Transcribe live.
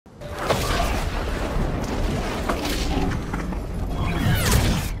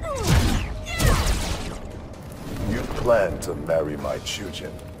plan to marry my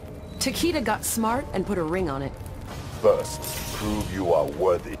Chujin. Takeda got smart and put a ring on it. First, prove you are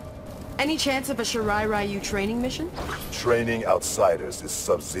worthy. Any chance of a Shirai Ryu training mission? Training outsiders is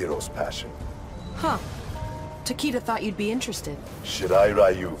Sub-Zero's passion. Huh. Takeda thought you'd be interested. Shirai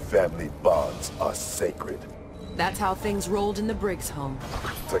Ryu family bonds are sacred. That's how things rolled in the Briggs home.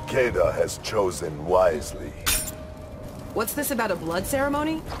 Takeda has chosen wisely. What's this about a blood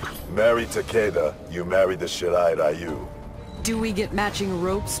ceremony? Marry Takeda, you marry the Shirai Ryu. Do we get matching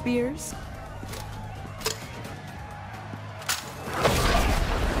rope spears?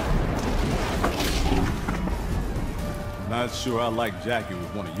 Not sure I like Jaqui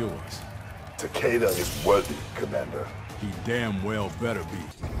with one of yours. Takeda is worthy, Commander. He damn well better be.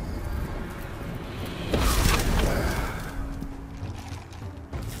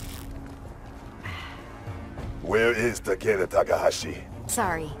 Where is Takeda Takahashi?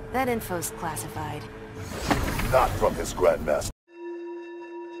 Sorry, that info's classified. Not from his Grandmaster.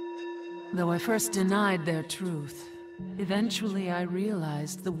 Though I first denied their truth, eventually I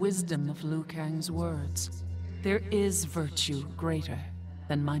realized the wisdom of Liu Kang's words. There is virtue greater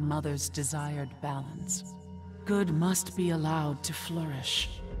than my mother's desired balance. Good must be allowed to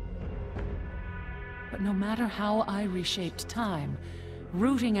flourish. But no matter how I reshaped time,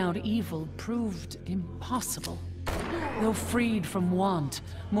 rooting out evil proved impossible. Though freed from want,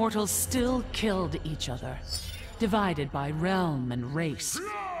 mortals still killed each other. Divided by realm and race,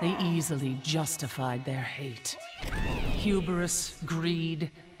 they easily justified their hate. Hubris,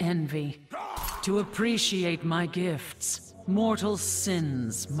 greed, envy. To appreciate my gifts, mortal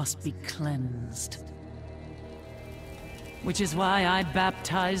sins must be cleansed. Which is why I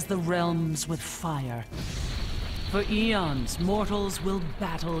baptize the realms with fire. For eons, mortals will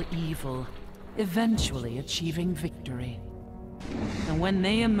battle evil, eventually achieving victory. And when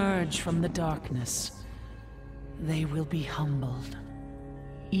they emerge from the darkness, they will be humbled,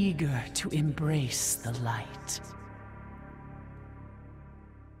 eager to embrace the light.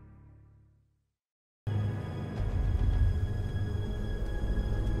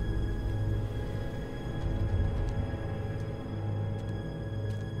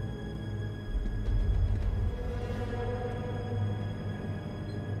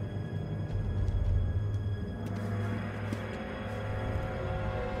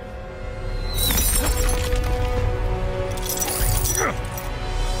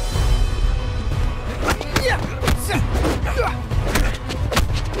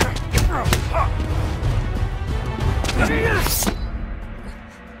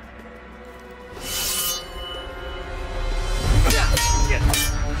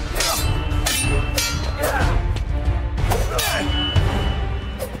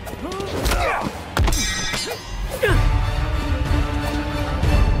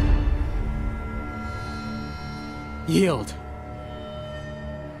 Yield.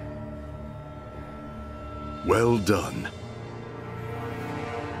 Well done.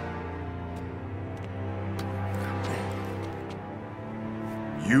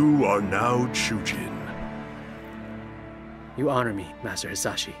 You are now Chujin. You honor me, Master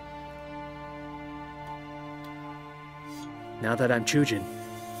Hasashi. Now that I'm Chujin,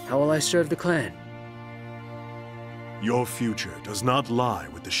 how will I serve the clan? Your future does not lie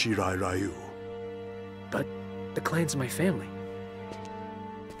with the Shirai Ryu. But the clan's my family.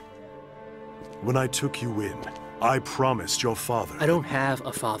 When I took you in, I promised your father... I don't have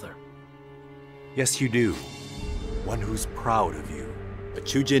a father. Yes, you do. One who's proud of you. A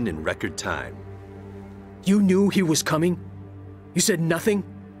Chujin in record time. You knew he was coming? You said nothing?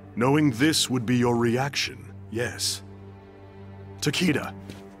 Knowing this would be your reaction, yes. Takeda,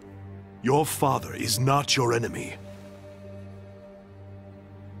 your father is not your enemy.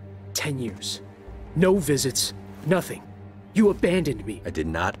 10 years. No visits, nothing. You abandoned me. I did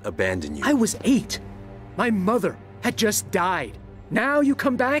not abandon you. I was 8. My mother had just died. Now you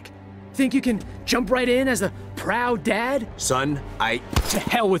come back? Think you can jump right in as a proud dad? Son, To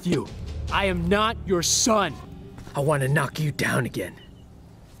hell with you. I am not your son. I want to knock you down again.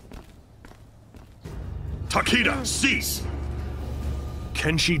 Takeda, cease!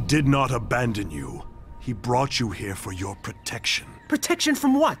 Kenshi did not abandon you. He brought you here for your protection. Protection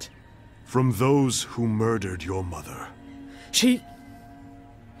from what? From those who murdered your mother. She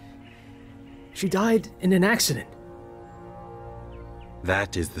died in an accident.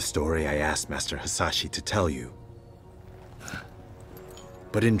 That is the story I asked Master Hasashi to tell you.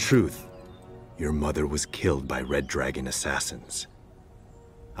 But in truth, your mother was killed by Red Dragon assassins.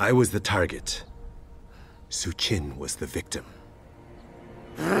 I was the target. Suchin was the victim.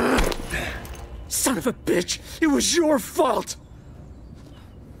 Son of a bitch! It was your fault!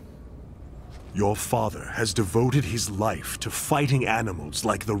 Your father has devoted his life to fighting animals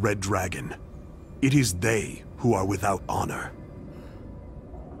like the Red Dragon. It is they who are without honor.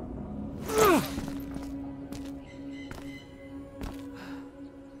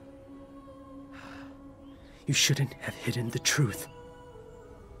 You shouldn't have hidden the truth.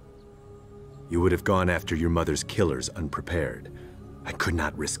 You would have gone after your mother's killers unprepared. I could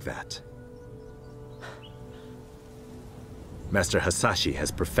not risk that. Master Hasashi has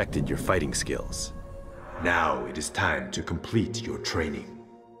perfected your fighting skills. Now it is time to complete your training.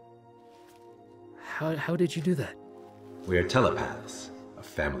 How did you do that? We are telepaths, a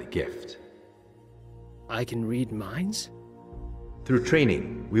family gift. I can read minds? Through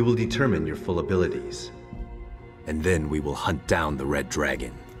training, we will determine your full abilities. And then we will hunt down the Red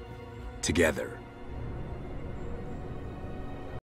Dragon. Together.